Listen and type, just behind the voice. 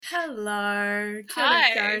Hello, kia ora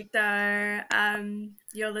Hi. koutou.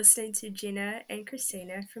 You're listening to Jenna and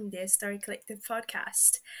Christina from their Story Collective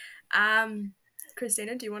podcast. Um,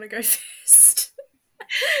 Christina, do you want to go first?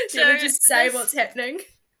 Do you want So to just say what's this, happening?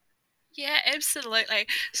 yeah, absolutely.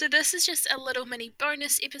 So this is just a little mini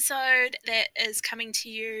bonus episode that is coming to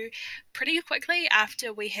you pretty quickly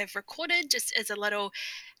after we have recorded, just as a little,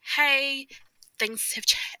 hey, things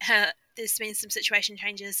have there's been some situation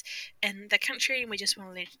changes in the country, and we just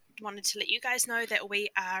wanted to let you guys know that we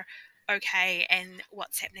are okay and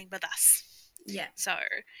what's happening with us. Yeah. So,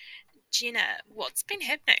 Jenna, what's been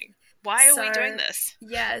happening? Why are we doing So, this?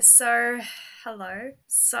 yeah, so hello.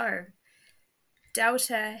 So,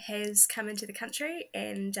 Delta has come into the country,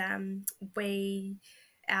 and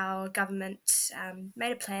our government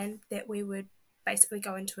made a plan that we would basically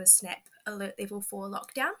go into a snap alert level 4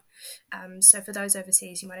 lockdown. So, for those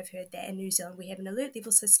overseas, you might have heard that in New Zealand we have an alert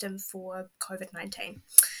level system for COVID-19.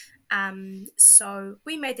 So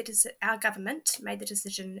our government made the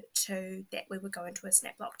decision that we would go into a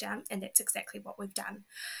snap lockdown, and that's exactly what we've done.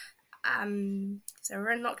 So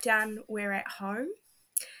we're in lockdown, we're at home,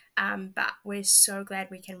 but we're so glad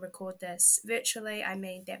we can record this virtually. I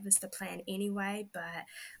mean, that was the plan anyway, but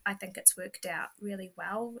I think it's worked out really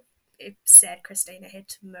well. It's sad Christina had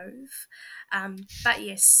to move. But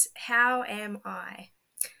yes, how am I?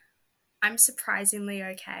 I'm surprisingly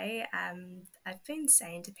okay. I've been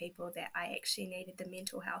saying to people that I actually needed the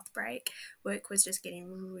mental health break. Work was just getting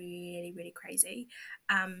really, really crazy.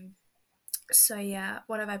 Um, so yeah,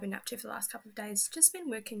 what have I been up to for the last couple of days? Just been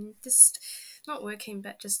working, just not working,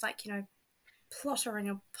 but just like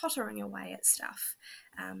pottering away at stuff,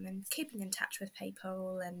 and keeping in touch with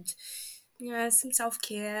people, and some self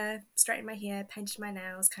care, straightening my hair, painted my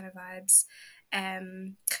nails, kind of vibes.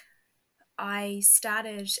 Um, I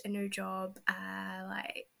started a new job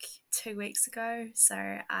like 2 weeks ago,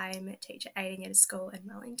 so I'm a teacher aiding at a school in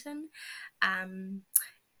Wellington. Um,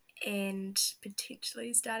 and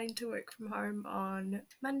potentially starting to work from home on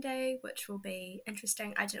Monday, which will be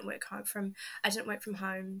interesting. I didn't work from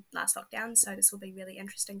home last lockdown, so this will be really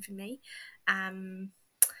interesting for me. Um,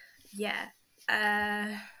 yeah,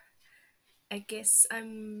 uh, I guess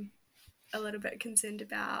I'm a little bit concerned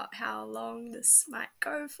about how long this might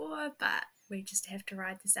go for, but we just have to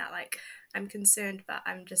ride this out. Like, I'm concerned, but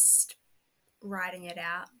I'm just riding it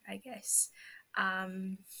out, I guess.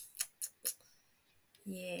 Um,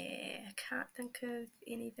 Yeah, I can't think of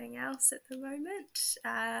anything else at the moment.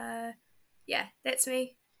 Yeah, that's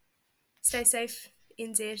me. Stay safe,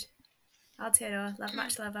 NZ. Aotearoa, love Mm,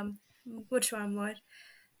 much love mucho amor,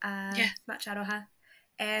 yeah. much aroha.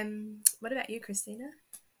 What about you, Christina?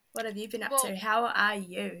 What have you been up Well, to? How are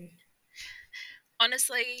you?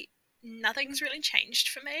 honestly, nothing's really changed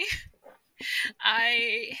for me.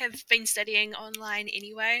 I have been studying online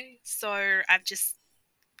anyway, so I've just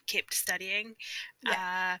kept studying.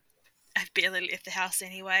 Yeah, I've barely left the house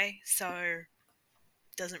anyway, so it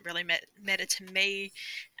doesn't really matter to me.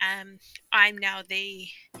 Um, I'm now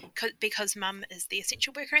because Mum is the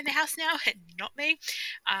essential worker in the house now, and not me.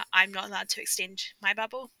 I'm not allowed to extend my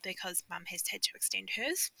bubble because Mum has had to extend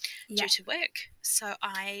hers yeah, due to work. So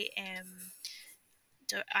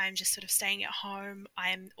I'm just sort of staying at home. I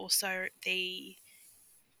am also the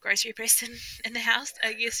grocery person in the house,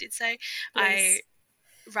 I guess you'd say. I yes,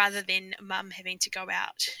 Rather than Mum having to go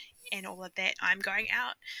out and all of that, I'm going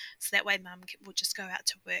out. So that way, Mum will just go out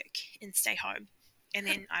to work and stay home, and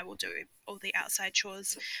then I will do all the outside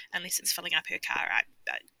chores unless it's filling up her car.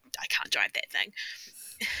 I can't drive that thing.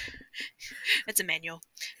 It's a manual.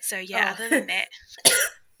 So yeah, oh, other than that,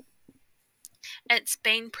 it's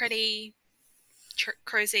been pretty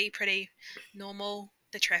cruisy, pretty normal.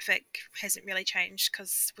 The traffic hasn't really changed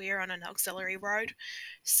because we're on an auxiliary road,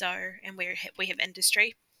 so and we have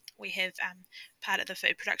industry. We have part of the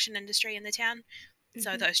food production industry in the town,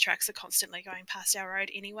 so mhm, those trucks are constantly going past our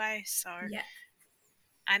road anyway. So yeah,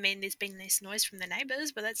 I mean, there's been less noise from the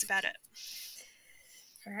neighbours, but that's about it.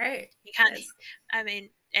 all right, You can't. that's I mean,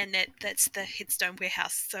 and that's the Headstone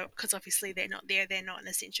warehouse. So because obviously they're not there, they're not an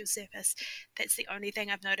essential service. That's the only thing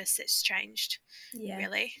I've noticed that's changed. yeah,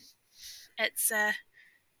 Really, it's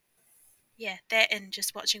yeah, that and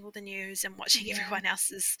just watching all the news and watching yeah, everyone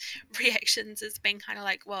else's reactions has been kind of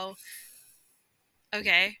like, well,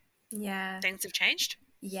 okay, yeah, things have changed.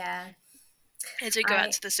 yeah. As we go out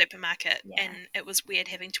I to the supermarket, yeah. and it was weird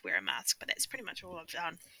having to wear a mask, but that's pretty much all I've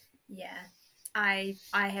done. Yeah. I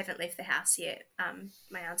haven't left the house yet.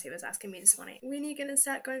 My auntie was asking me this morning, when are you gonna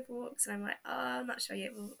start going for walks? And I'm like, oh, I'm not sure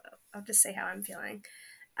yet. I'll just see how I'm feeling.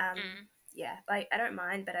 Mm. Yeah, like I don't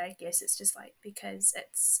mind, but I guess it's just like because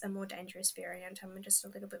it's a more dangerous variant, I'm just a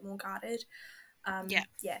little bit more guarded. Yeah.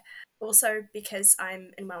 Yeah. Also, because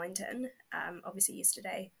I'm in Wellington, obviously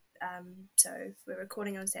yesterday, so we're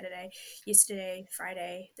recording on Saturday. Yesterday,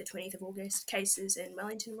 Friday, the 20th of August, cases in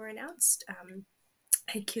Wellington were announced. I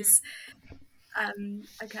Mm. guess I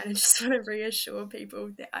kind of just want to reassure people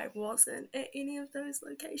that I wasn't at any of those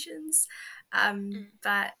locations. Mm.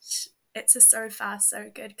 But it's a so far so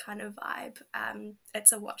good kind of vibe.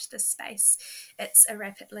 It's a watch this space. It's a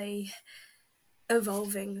rapidly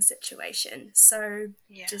evolving situation. So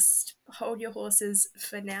Yeah. just hold your horses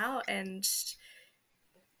for now, and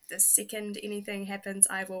the second anything happens,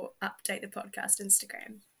 I will update the podcast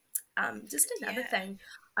Instagram. Just another Yeah. thing,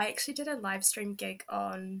 I actually did a live stream gig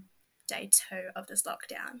on day 2 of this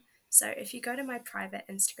lockdown. So if you go to my private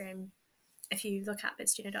Instagram, if you look up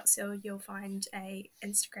it's Jenna.Seal, you'll find a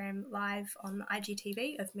Instagram live on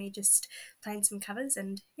IGTV of me just playing some covers,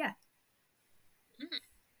 and yeah, Mm.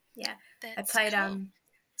 yeah. I That's played cool.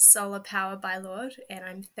 Solar Power by Lord, and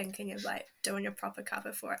I'm thinking of like doing a proper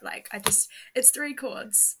cover for it. Like it's 3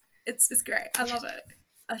 chords. It's great. I love it.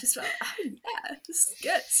 I just felt, oh yeah, this is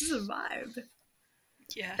good. This is a vibe.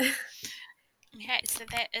 Yeah. Okay, so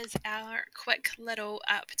that is our quick little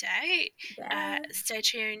update. Yeah. Stay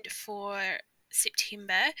tuned for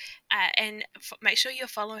September, and make sure you're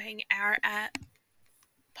following our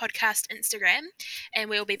podcast Instagram, and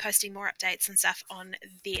we'll be posting more updates and stuff on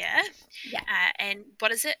there. Yeah. And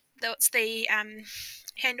what is it? What's the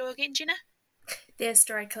handle again, Jenna? The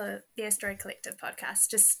Story Collective podcast.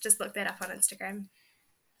 Just look that up on Instagram.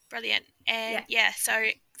 Brilliant. And Yeah.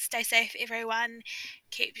 so stay safe, everyone.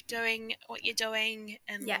 Keep doing what you're doing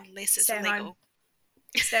Yeah. unless it's Stay illegal. home.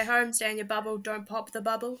 Stay home. Stay in your bubble. Don't pop the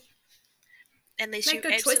bubble. Unless Make you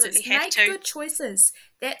good absolutely choices. have Make to. good choices.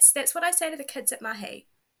 That's what I say to the kids at Mahi.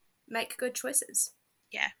 Make good choices.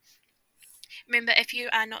 Yeah. Remember, if you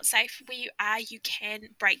are not safe where you are, you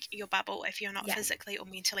can break your bubble. If you're not Yeah. physically or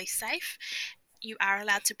mentally safe, you are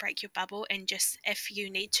allowed to break your bubble, and just if you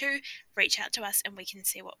need to, reach out to us and we can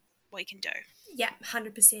see what we can do. Yeah,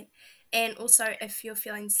 100%. And also, if you're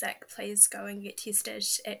feeling sick, please go and get tested.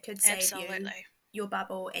 It could save you, Absolutely. your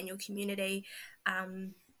bubble, and your community.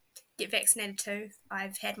 Get vaccinated too.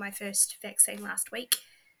 I've had my first vaccine last week.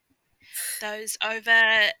 Those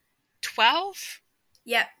over 12,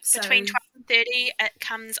 Yep. So between 12 and 30, it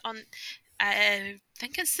comes on, I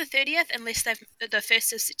think it's the 30th, the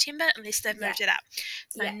 1st of September, unless they've yeah, moved it up.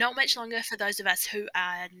 So yeah, not much longer for those of us who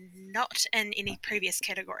are not in any previous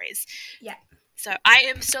categories. yeah, So I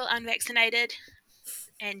am still unvaccinated,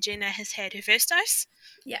 and Jenna has had her first dose.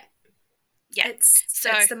 yeah. Yeah. It's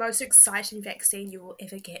the most exciting vaccine you will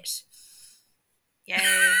ever get. Yay.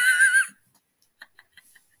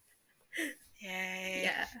 Yay.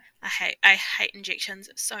 Yeah. I hate injections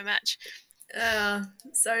so much.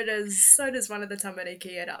 So does one of the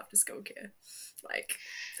tamariki at after school care. Like,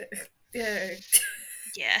 yeah.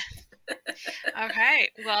 Yeah. Okay.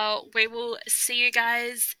 Well, we will see you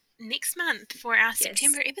guys next month for our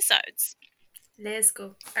September episodes. Let's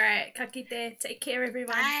go. All right, ka kite. Take care,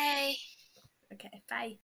 everyone. Bye. Okay,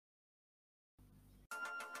 bye.